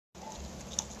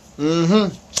People,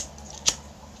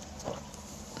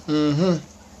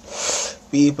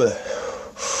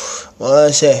 I want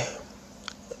to say,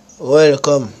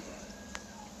 welcome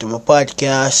to my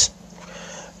podcast,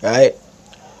 right?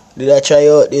 Did I try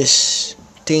out this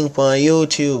thing on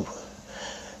YouTube,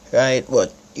 right?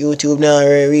 But YouTube now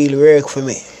really work for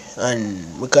me. And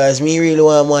because me really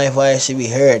want my voice to be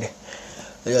heard,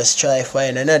 I just try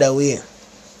find another way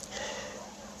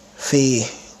to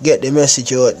get the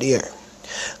message out there.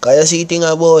 Because you see, the thing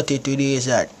about it today is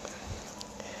that,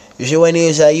 you see, when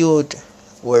you're a youth,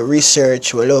 we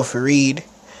research, we love to read,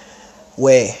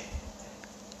 we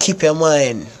keep your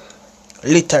mind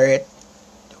literate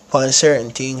on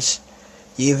certain things,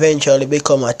 you eventually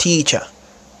become a teacher,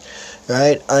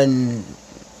 right? And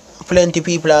plenty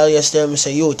people always tell me,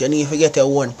 say, youth, you need to get your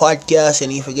own podcast, you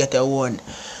need to get your own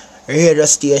radio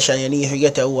station, you need to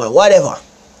get your own whatever,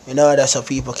 in order so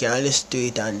people can listen to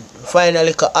it and find a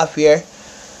little app here,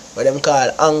 what them call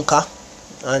Anchor.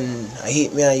 And I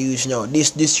hate me I use now.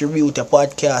 This distribute a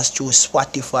podcast through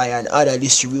Spotify and other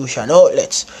distribution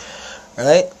outlets.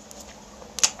 Right?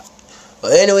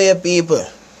 But anyway, people,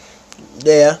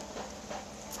 there.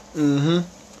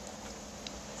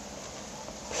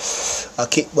 I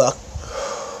kick back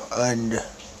and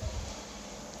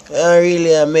I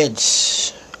really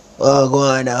amidst what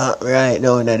going on right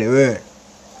now in the world.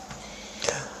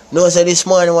 No, so this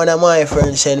morning one of my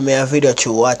friends sent me a video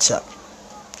through WhatsApp.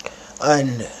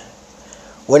 And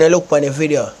when I look on the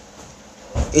video,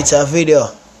 it's a video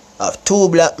of two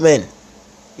black men.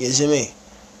 You see me?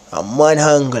 A man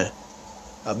angle,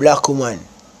 a black woman,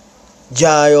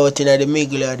 jar out in the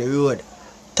middle of the road,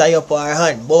 tie up her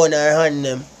hand, bone her hand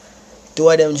them. Two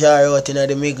of them jar out in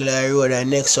the middle of the road, and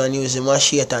next one use the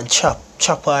machete and chop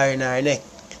her in her neck.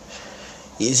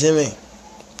 You see me?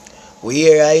 We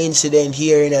hear an incident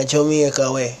here in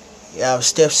Jamaica where you have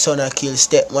stepson a kill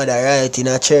stepmother right in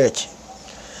a church.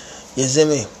 You see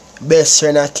me? Best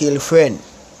friend a kill friend.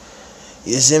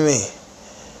 You see me?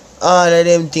 All of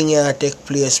them things here take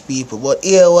place, people. But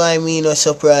here why me no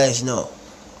surprise now.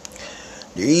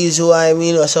 The reason why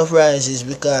me no surprise is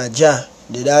because Jah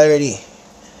did already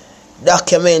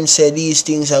document say these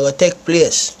things are going to take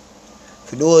place.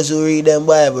 For those who read them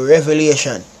Bible,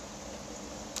 Revelation,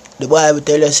 the Bible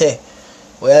tell us say,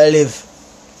 we live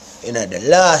in the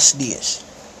last days,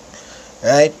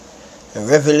 right? And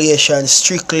Revelation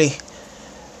strictly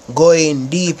going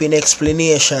deep in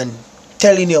explanation,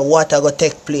 telling you what are going to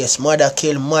take place. Mother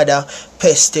kill mother,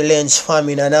 pestilence,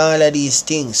 famine, and all of these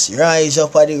things. Rise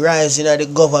up at the rising of the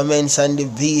governments and the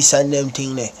beasts and them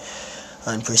things there.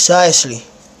 And precisely,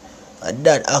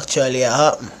 that actually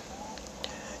happened.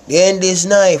 The end is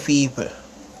nigh, people.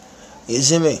 You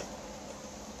see me?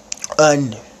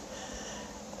 And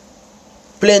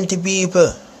plenty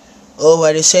people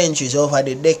over the centuries, over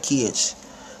the decades,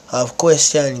 have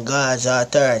questioned God's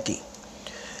authority.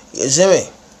 You see me?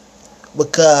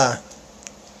 Because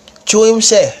through him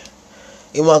say,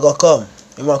 he might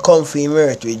come for him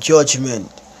earth with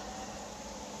judgment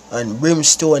and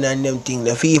brimstone and them things.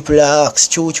 The people are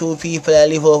asked, true people that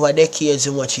live over decades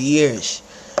and much years,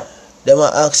 them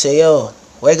are asked, say, yo,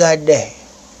 where God there?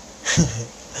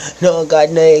 No,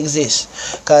 God no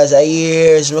exist. Cause I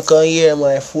years me come hear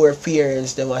my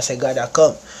foreparents, them I say God a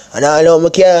come. And I know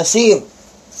me can't see him.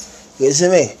 You see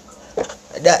me?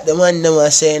 That the man them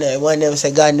are saying, I want them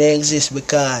say God no exist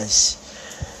because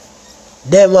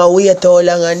them a wait how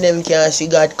long and them can't see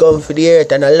God come for the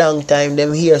earth, and a long time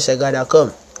them hear say God a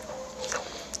come.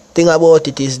 Thing about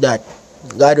it is that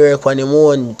God work on him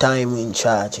own time in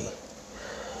charge.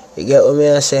 You get what me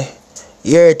I say?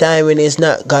 Your timing is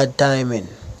not God timing.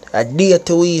 A day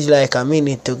to we is like a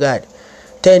minute to God.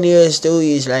 10 years to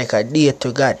we is like a day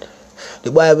to God.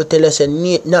 The Bible tells us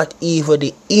that not even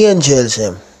the angels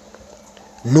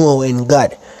know when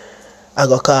God I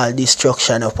go call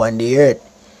destruction upon the earth.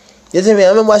 You see me? I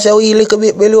remember I say we a little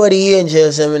bit below the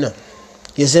angels you know.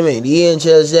 You see me? The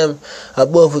angels them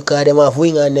above because them have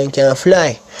wings and them can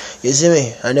fly. You see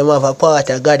me? And them have a part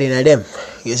of God in them.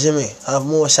 You see me? Have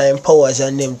more sign powers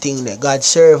and them things there. God's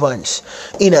servants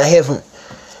in a heaven.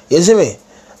 You see me?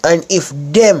 And if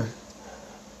them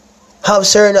have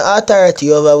certain authority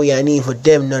over we, and if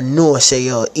them no know say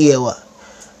yo here what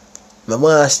my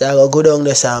master go down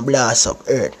this and blast up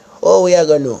earth. Oh, we are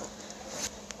gonna know.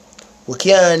 We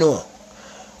can't know.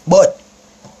 But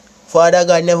Father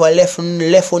God never left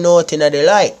out in the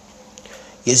light.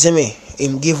 You see me?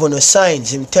 Him give on the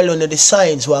signs. Him tell on the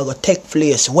signs what will take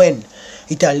place when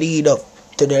it'll lead up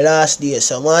to the last day.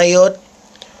 So my youth,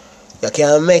 you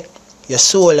can make your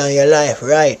soul and your life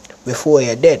right before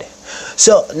you're dead.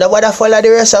 So nobody follow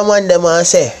the rest of man them and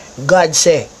say, God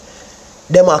say,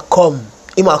 them a come.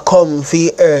 Him a come for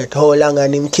the earth how long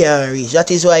and him can't reach.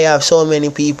 That is why you have so many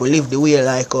people live the way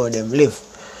like how them live.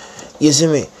 You see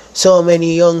me? So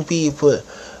many young people,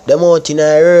 them out in the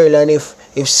world, and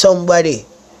if somebody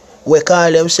we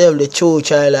call themselves the true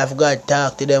child of God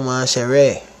talk to them and say,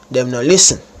 Ray, them no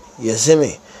listen. You see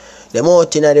me? Them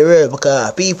out in the world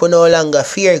because people no longer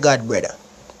fear God, brother.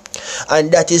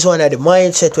 And that is one of the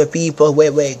mindset where people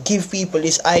where give people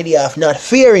this idea of not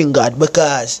fearing God,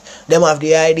 because them have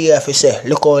the idea of say,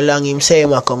 look how long him say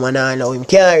him a come and I know him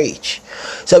can't reach.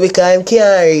 So because him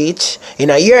can't reach, in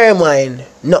your mind,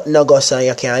 nothing no goes on,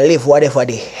 you can live whatever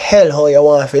the hell how you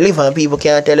want to live, and people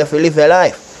can't tell you if you live your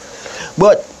life.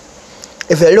 But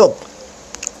if you look,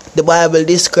 the Bible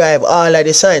describe all of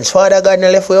the signs. Father God no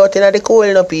left we out in the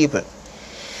cold, no people.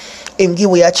 Him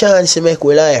give we a chance to make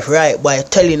our life right by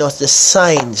telling us the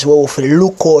signs where we have to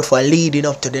look out for leading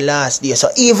up to the last day. So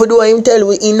even though him tell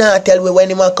we, he not tell we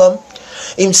when him a come,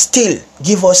 him still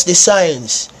give us the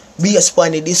signs based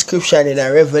upon the description in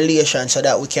a revelation so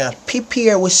that we can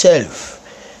prepare ourselves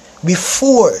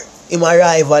before him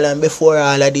arrival and before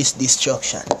all of this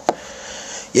destruction.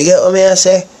 You get what I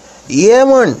say? Yeah,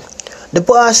 man. The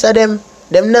pastor them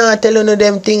not telling you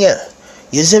them thing here.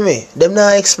 You see me? Them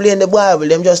not explain the Bible.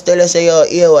 Them just tell us, say, yo,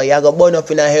 here, you go burn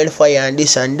up in a hellfire and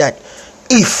this and that.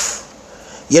 If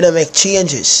you don't make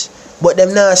changes. But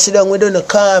them not sit down with you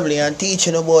calmly and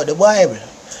teaching about the Bible.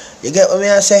 You get what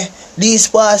I say? These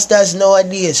pastors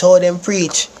nowadays, how them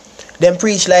preach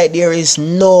like there is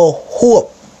no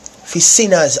hope for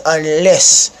sinners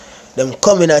unless them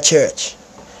come in a church.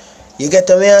 You get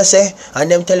what I say? And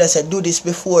them tell us, do this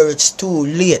before it's too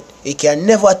late. It can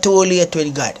never too late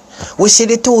with God. We see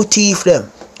the two thieves them,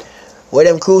 where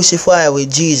them crucified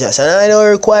with Jesus. And I don't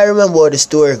require remember how the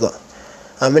story go.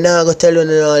 I'm not going to tell you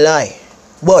no lie.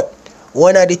 But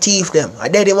one of the thieves them, I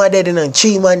dead him and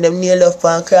 3 man them nailed up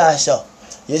on cross. So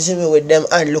you see me with them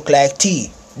and look like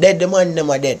tea. Dead the man them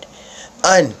are dead.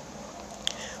 And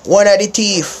one of the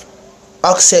thieves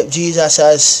accept Jesus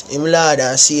as him Lord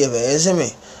and Savior. You see me?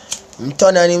 Him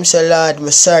turn on him say, Lord,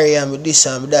 I'm sorry, I'm this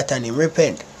and that, and him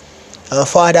repent. And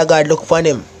Father God look upon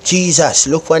him. Jesus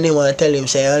look upon him and tell him,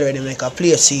 say, I already make a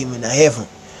place for him in heaven.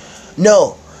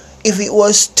 Now, if it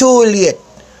was too late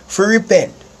for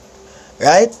repent,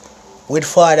 right, with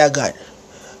Father God,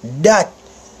 that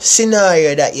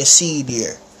scenario that you see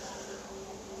there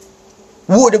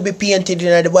would be painted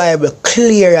in the Bible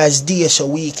clear as day so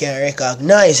we can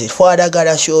recognize it. Father God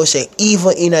has shown say,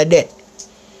 even in a death,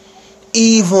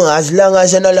 even as long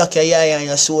as you no lock your eye and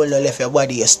your soul no left your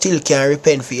body, you still can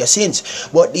repent for your sins.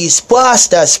 But these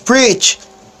pastors preach,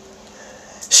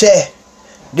 say,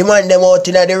 demand them out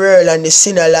in the world and the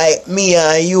sinner like me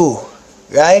and you,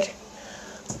 right?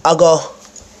 I go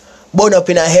burn up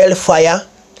in a hellfire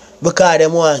because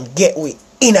them want to get we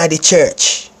in the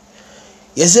church.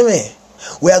 You see me?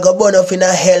 We are going to burn up in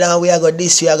a hell and we are going to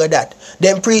this, we are going to that.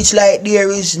 Them preach like there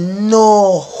is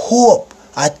no hope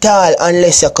at all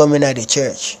unless you come in at the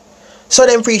church. So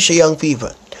them preach to young people.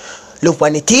 Look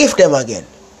when the thief them again.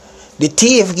 The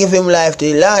thief give him life to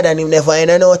the Lord and him never in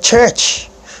no church.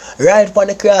 Right upon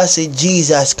the cross with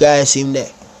Jesus Christ him there.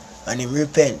 And him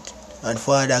repent. And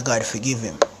Father God forgive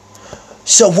him.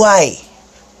 So why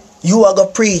you are going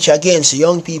to preach against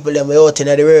young people them out in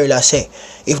the world and say,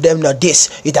 if them not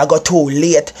this, it a go too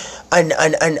late and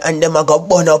them a go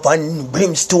burn up and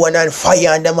brimstone and fire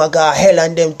and them a go hell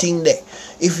and them thing there.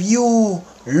 If you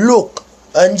look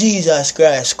on Jesus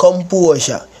Christ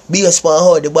composure based on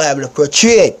how the Bible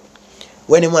portrayed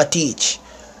when him a teach,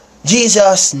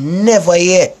 Jesus never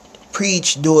yet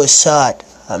preached those sort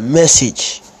of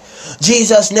message.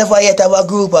 Jesus never yet have a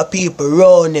group of people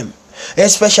around him,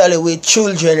 especially with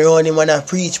children around him, and I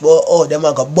preach about how them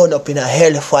a go burn up in a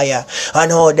hellfire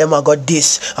and how them a go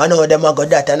this and how them a go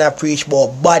that, and I preach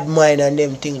about bad mind and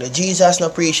them things. Jesus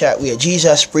not preach that way.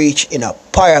 Jesus preach in a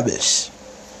parables.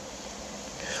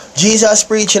 Jesus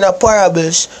preach in a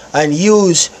parables and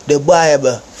use the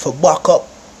Bible for back up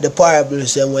the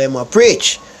parables them when I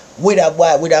preach with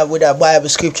a Bible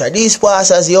scripture. These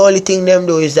pastors, the only thing them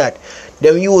do is that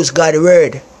them use God's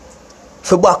word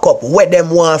for back up what them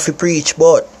want to preach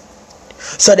about.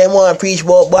 So them want to preach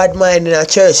about bad mind in a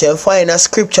church and find a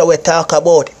scripture we talk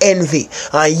about envy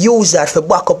and use that for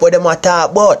back up what them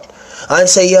talk about and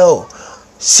say, yo,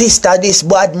 sister this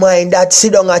bad mind that,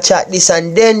 sit down and chat this,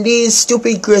 and then these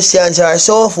stupid Christians are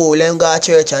so fool, them go to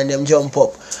church and them jump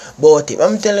up about it.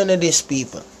 I'm telling you this,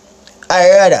 people, I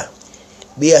rather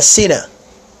be a sinner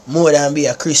more than be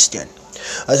a Christian.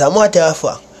 As a matter of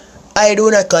fact, I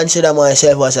do not consider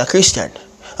myself as a Christian.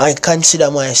 I consider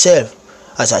myself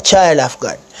as a child of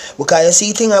God. Because you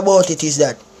see, the thing about it is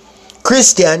that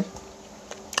Christian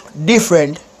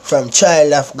different from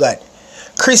child of God.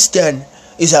 Christian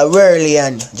is a worldly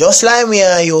and just like me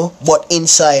and you, but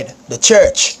inside the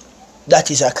church.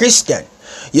 That is a Christian.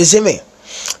 You see me?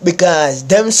 Because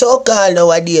them so-called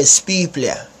nowadays people,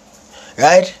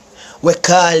 right? We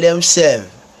call themselves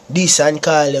this and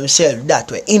call themselves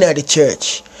that way in the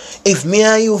church. If me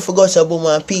and you forgot to boom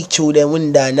and peek through them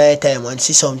window at night time and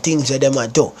see some things that them a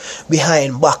do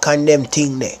behind back and them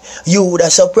thing there, you would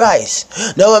have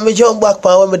surprised. Now when me jump back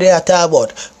from when we talk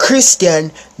about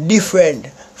Christian different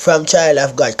from child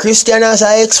of God. Christian, as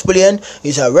I explained,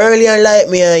 is a worldly and like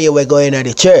me and you, we're going to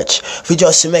the church. We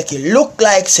just make it look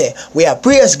like say we are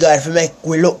praise God for make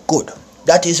we look good.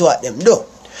 That is what them do.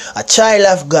 A child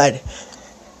of God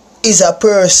is a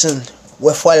person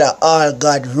we follow all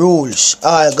God rules,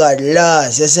 all God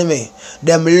laws, you see me?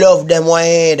 Them love them one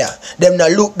another. Them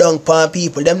not look down upon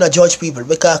people, them not judge people,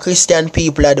 because Christian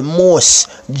people are the most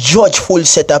judgeful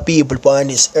set of people upon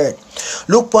this earth.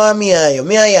 Look upon me and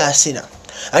you a sinner.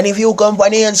 And if you come upon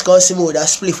the hands come see me with a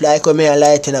spliff like when me a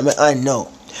light in my hand now,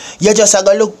 you just a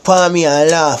go look upon me and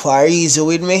laugh or easy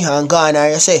with me and gone, or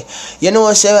you say, you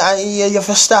know, say you have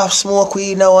to stop smoke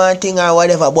weed now one thing or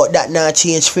whatever, but that not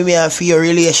change for me and for your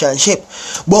relationship.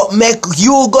 But make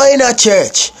you go in a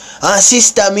church and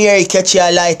Sister Mary catch you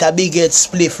a light a big head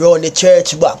spliff round the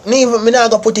church back. Me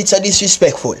not gonna put it so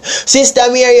disrespectful. Sister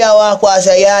Mary a walk past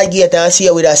a yard gate and see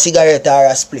you with a cigarette or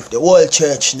a spliff. The whole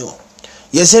church know.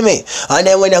 You see me? And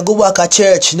then when I go back to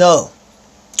church now,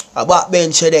 a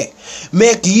backbench there,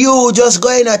 make you just go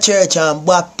in a church and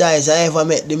baptize and ever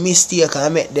make the mistake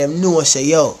and make them know say,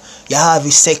 yo, you have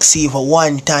a sexy for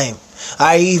one time.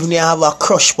 Or even you have a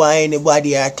crush for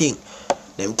anybody or thing.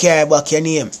 Them carry back your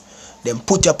name. Them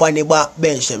put you up on the back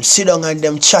bench. Them sit down and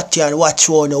them chat you and watch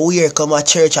you on the weird come a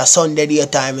church a Sunday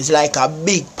daytime. It's like a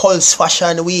big Pulse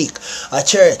Fashion Week a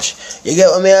church. You get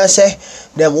what I say?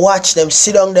 Them watch, them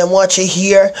sit down, them watch you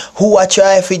here. Who a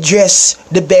try if you dress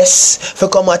the best for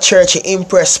come a church you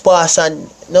impress pass and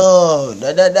no,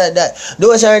 that.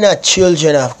 Those are not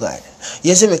children of God.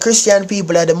 You see me, Christian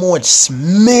people are the most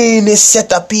meanest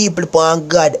set of people upon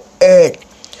God earth.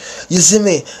 You see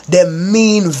me, they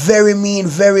mean, very mean,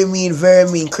 very mean, very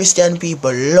mean. Christian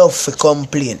people love to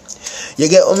complain. You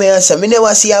get what I say? Me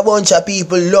never see a bunch of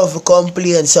people love to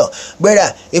complain. So,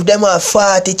 brother, if them have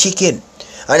 40 chicken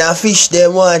and a fish they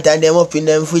want and them up in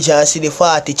them fridge and see the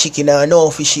 40 chicken and no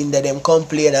fish in there, them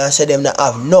complain and say them not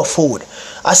have no food.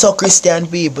 I saw Christian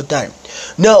people time.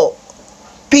 Now,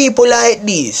 people like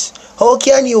this, how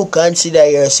can you consider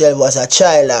yourself as a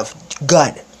child of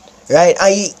God? Right?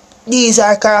 These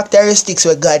are characteristics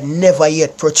where God never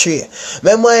yet portray.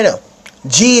 Remember, you know,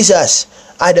 Jesus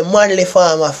are the manly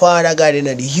form of Father God, you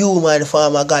know, the human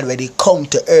form of God where they come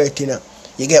to earth, you know.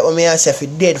 You get what I say? If he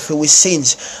dead for his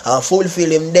sins and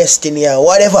fulfill him destiny or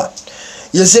whatever.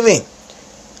 You see me?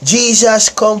 Jesus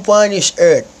come upon this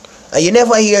earth. And you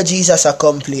never hear Jesus a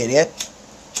complain, yeah?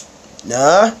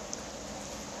 Nah.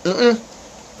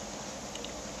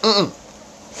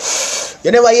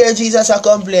 You never hear Jesus a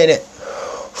complain, yeah?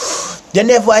 You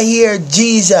never hear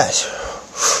Jesus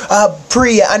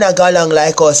pray and a go along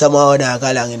like us some other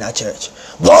go along in a church.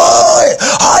 Boy!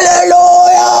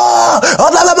 Hallelujah!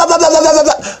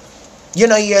 You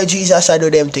know hear Jesus do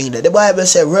them things there. The Bible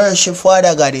says worship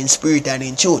Father God in spirit and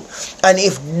in truth. And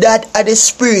if that are the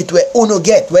spirit where uno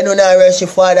get when you not worship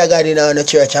Father God in the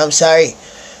church, I'm sorry.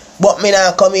 But me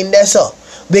not come in there so.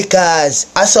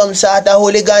 Because as some sort of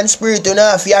hooligan spirit you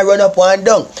know if you run up and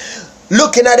down.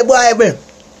 Looking at the Bible,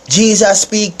 Jesus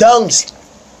speak tongues.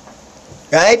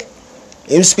 Right?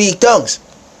 Him speak tongues.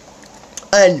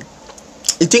 And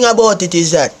the thing about it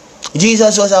is that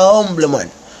Jesus was a humble man.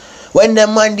 When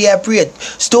them man they prayed,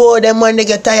 store them man they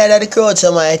get tired of the crowd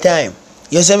some of the time.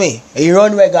 You see me? He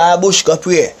run where a bush go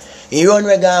pray. He run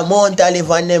where a Mount Olive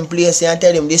and them place and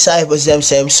tell him disciples them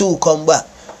say him soon come back.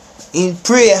 In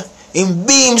prayer, him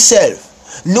be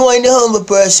himself. Knowing the humble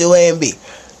person where him be.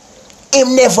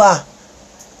 Him never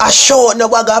a shout no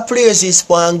bag of praises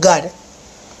for God.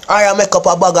 Or I make up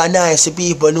a bag of nice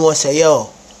people know say yo,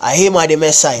 I him are the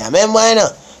Messiah. Remember you know?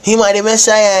 Him are the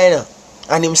Messiah you know?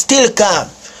 And him still calm.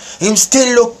 Him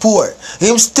still look poor.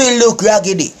 Him still look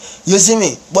raggedy. You see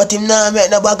me? But him not make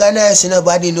no bag of nice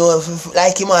nobody know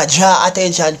like him a draw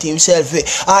attention to himself.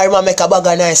 Or him a make a bag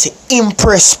of nice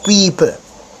impress people.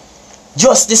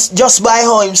 Just by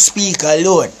how him speak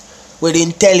alone with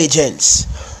intelligence.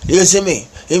 You see me?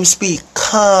 Him speak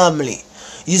calmly.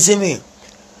 You see me?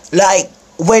 Like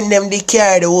when them they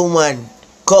carry the woman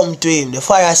come to him, the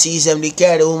Pharisees them they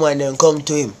carry the woman them come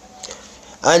to him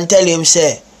and tell him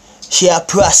say she a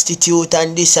prostitute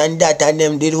and this and that and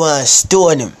them did want to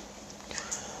stone him.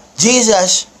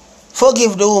 Jesus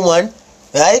forgive the woman,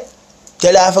 right?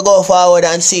 Tell her to go forward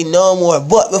and sin no more.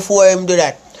 But before him do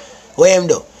that, what him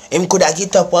do? Him could have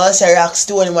get up and say rock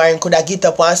stone him, or him could have get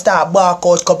up and start bark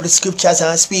out couple of scriptures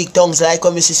and speak tongues like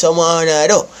when we see someone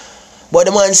do. But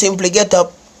the man simply get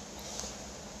up,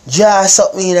 draw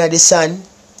something in the sun,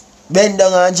 bend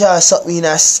down and draw something in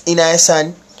the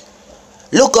sun,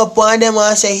 look upon them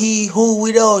and say, he who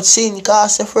without sin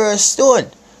cast the first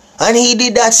stone. And he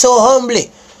did that so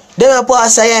humbly. Them a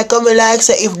pastor here coming like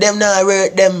say if them not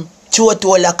hurt them throat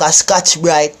like a Scotch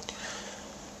Brite,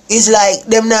 it's like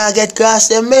them not get across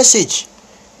their message.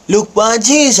 Look upon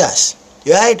Jesus,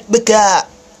 right? Because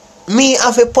me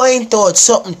have to point out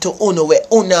something to uno where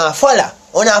una follow.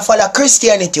 Una follow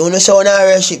Christianity, una say una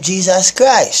worship Jesus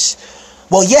Christ.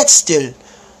 But yet still,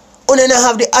 una not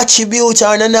have the attributes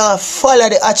or una not follow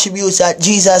the attributes that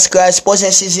Jesus Christ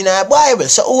possesses in our Bible.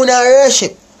 So una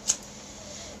worship.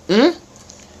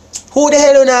 Who the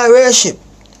hell una worship?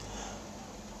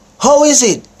 How is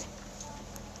it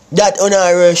that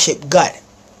una worship God?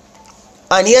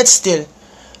 And yet still,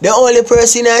 the only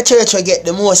person in our church will get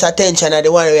the most attention are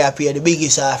the one who pay the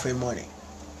biggest offering money.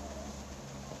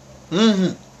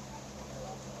 Come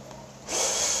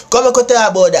and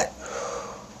talk about that.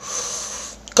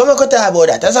 Come and talk about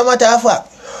that. As a matter of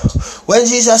fact, when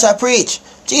Jesus preached,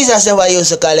 Jesus never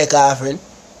used to collect offering.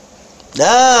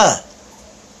 Nah.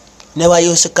 Never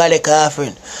used to collect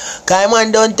offering. Cause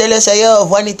man don't tell us, yo,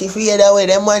 vanity fade away,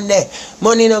 them man there.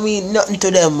 Money no mean nothing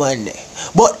to them man there.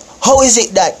 But how is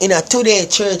it that in a today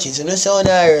churches, you know, so on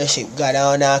our worship God,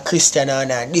 on our Christian,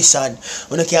 on our this and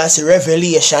you can see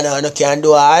revelation, and you can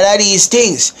do all of these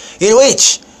things, in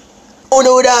which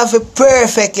you would have a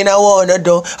perfect in a one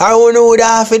do, or you would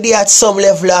have to be at some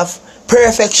level of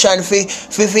perfection for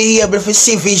be able to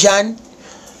see vision,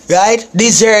 right?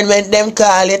 Discernment, them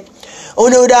call it.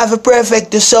 You would have a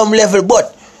perfect to some level,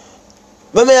 but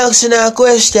let me ask you a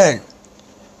question.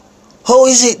 How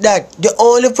is it that the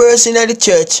only person in the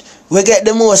church will get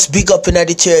the most big up in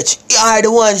the church are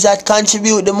the ones that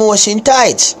contribute the most in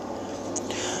tithes?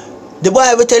 The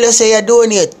Bible tells us you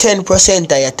donate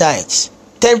 10% of your tithes.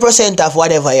 10% of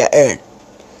whatever you earn.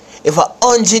 If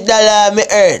 $100 me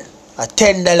earn,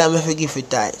 $10 me forgive for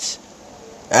tithes.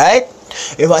 Right?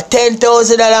 If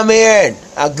 $10,000 me earn,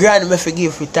 $1,000 me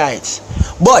forgive for tithes.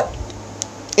 But,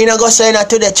 you know, go sign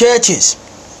to the churches.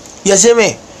 You see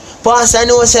me? Pastor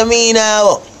knows me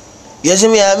now. You see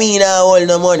me, I mean now hold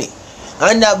no money.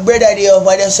 And that brother there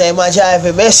over there say, I drive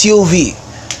a SUV.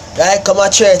 Right? Come to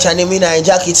church and him in a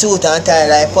jacket suit and tie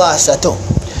like pastor too.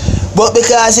 But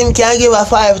because him can give a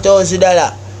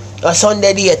 $5,000 a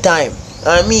Sunday day time,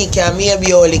 and me can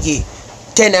maybe only give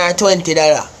 $10 or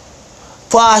 $20.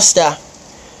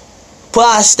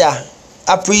 Pastor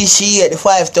appreciate the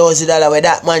 $5,000 where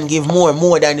that man give more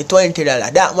than the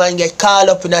 $20. That man get called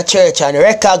up in a church and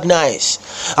recognized.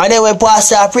 And then when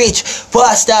pastor preach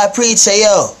say,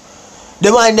 yo,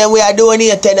 the man then we are doing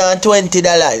here $10 and $20.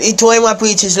 It when him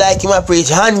preach is like him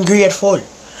preach ungrateful.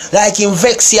 Like him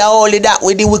vex ya only that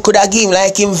we could have give him.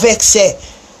 Like him vex say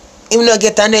him not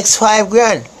get the next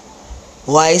 $5,000.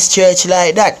 Why is church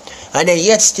like that? And then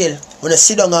yet still when I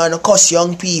sit down and cuss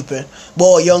young people,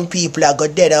 boy, young people are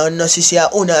got dead and not see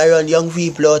una run young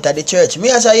people out of the church.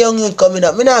 Me as a young youth coming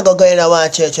up, me not go in a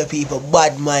one church of people,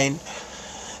 bad mind.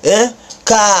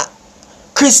 Cause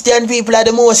Christian people are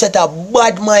the most set of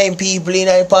bad mind people in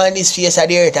this face of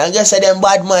the earth. And guess what them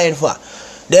bad mind for?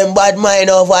 Them bad mind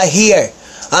over here.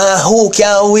 And who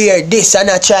can wear this and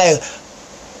a child?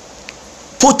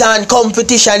 Put on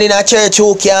competition in a church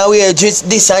who can wear just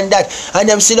this and that. And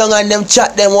them sit down and them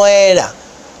chat them one.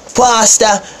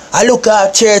 Pastor, I look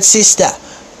at church sister.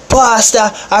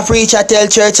 Pastor, I preach, I tell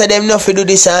church that them not to do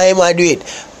this and him I do it.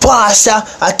 Pastor,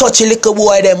 I touch a little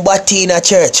boy them body in a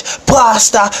church.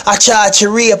 Pastor, I charge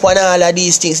rape and all of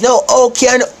these things. Now, how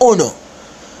can uno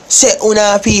say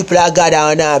una people are God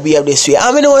and not behave this way?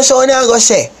 I mean, what so una go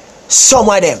say? Some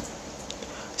of them.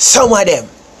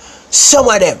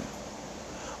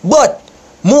 But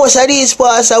most of these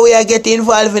pastors we are getting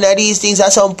involved in these things,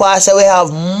 and some pastors we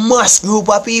have mass group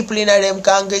of people in them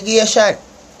congregation.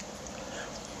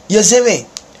 You see me?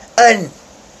 And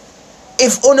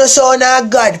if uno so not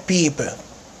God people,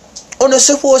 uno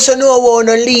supposed to know what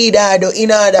uno leader do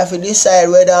in order to decide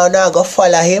whether or not go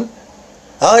follow him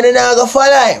or uno not go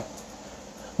follow him.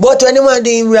 But when the man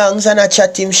do him wrongs and I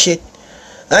chat him shit,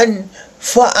 and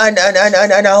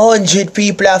 100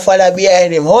 people are follow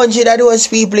behind him. 100 of those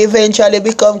people eventually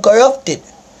become corrupted.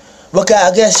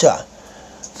 Because guess what?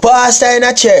 Pastor in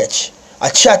a church, I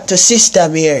chat to Sister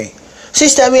Mary.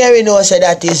 Sister Mary knows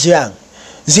that is wrong.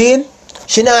 Zin,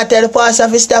 She not tell the pastor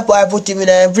to stop or put him in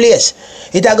a place.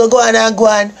 It a go on and go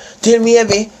on till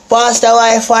maybe pastor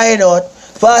wife find out.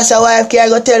 Pastor wife can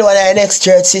go tell one of the next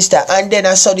church sister, and then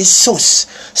I saw the sus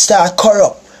start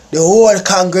corrupt the whole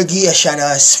congregation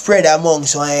and spread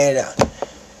amongst one another.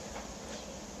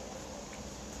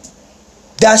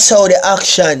 That's how the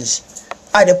actions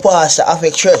of the pastor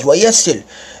affect church. But yet still,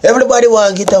 everybody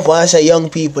want to get up and say young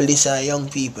people this and young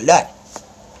people that.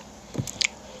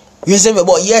 You see me?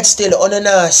 But yet still, on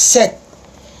a set,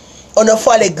 on a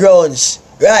folly grounds,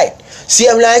 right?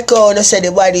 Same like how I said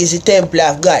the body is the temple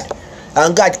of God,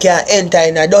 and God can't enter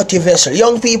in a dirty vessel.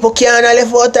 Young people can't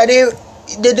live out of the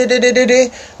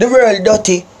world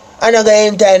dirty, and not gonna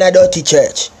enter in a dirty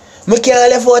church. Me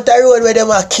can't live out the road where them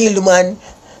a kill man,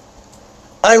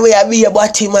 and we have be a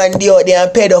body man there out there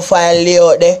and pedophile there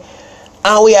out there.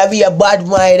 And we have a bad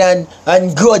mind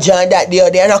and grudge and that the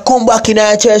other day. And I come back in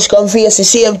our church, come face the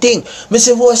same thing. I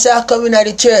supposed to come in at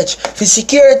the church for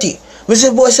security. I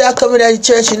supposed to come in at the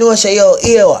church, you know, say, yo,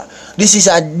 here, this is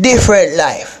a different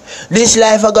life. This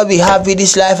life are going to be happy.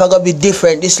 This life are going to be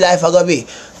different. This life are going to be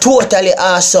totally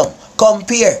awesome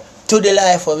compared to the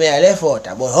life of me I left out.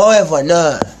 But however,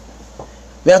 no.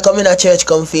 Me I come in at church,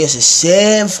 come face the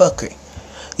same fuckery.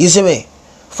 You see me?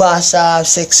 Fast have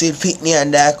sex with pitney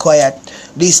and they're quiet.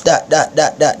 This, that.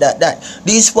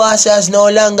 These pastors no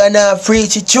longer now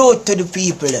preach the truth to the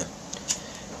people.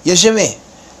 You see me?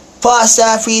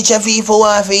 Pastor preach a people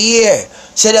want for year.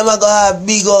 Say them are going to have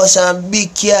big house and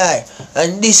big car.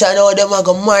 And this and all them are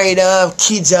going to marry and have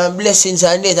kids and blessings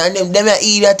and this. And them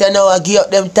eat that and now give up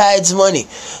them tithes money.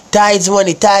 Tithes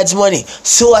money.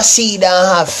 Sow a seed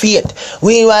and have faith.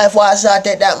 Meanwhile, if I start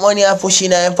take that money and push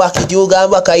in and pocket, you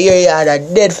go back a year yard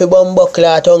and dead for bum buckle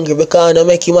at hungry because no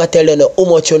make him tell you how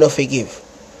much you no forgive.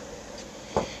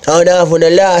 And now when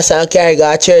the last and carry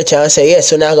go to church and say,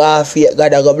 yes, you not go have faith,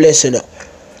 God will bless you.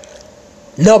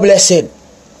 No blessing.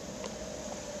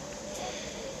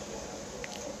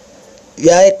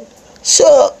 Right?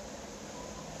 So,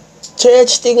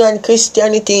 church thing and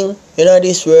Christianity thing, you know,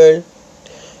 this world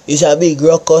is a big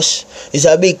ruckus. It's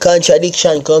a big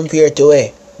contradiction compared to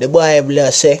where the Bible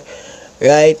has say,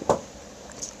 right?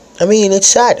 I mean, it's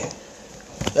sad.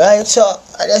 Right? So,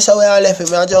 that's how I left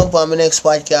it. I'll jump on my next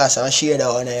podcast and share that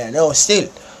one here. Now, still,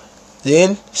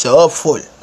 then, so hopeful.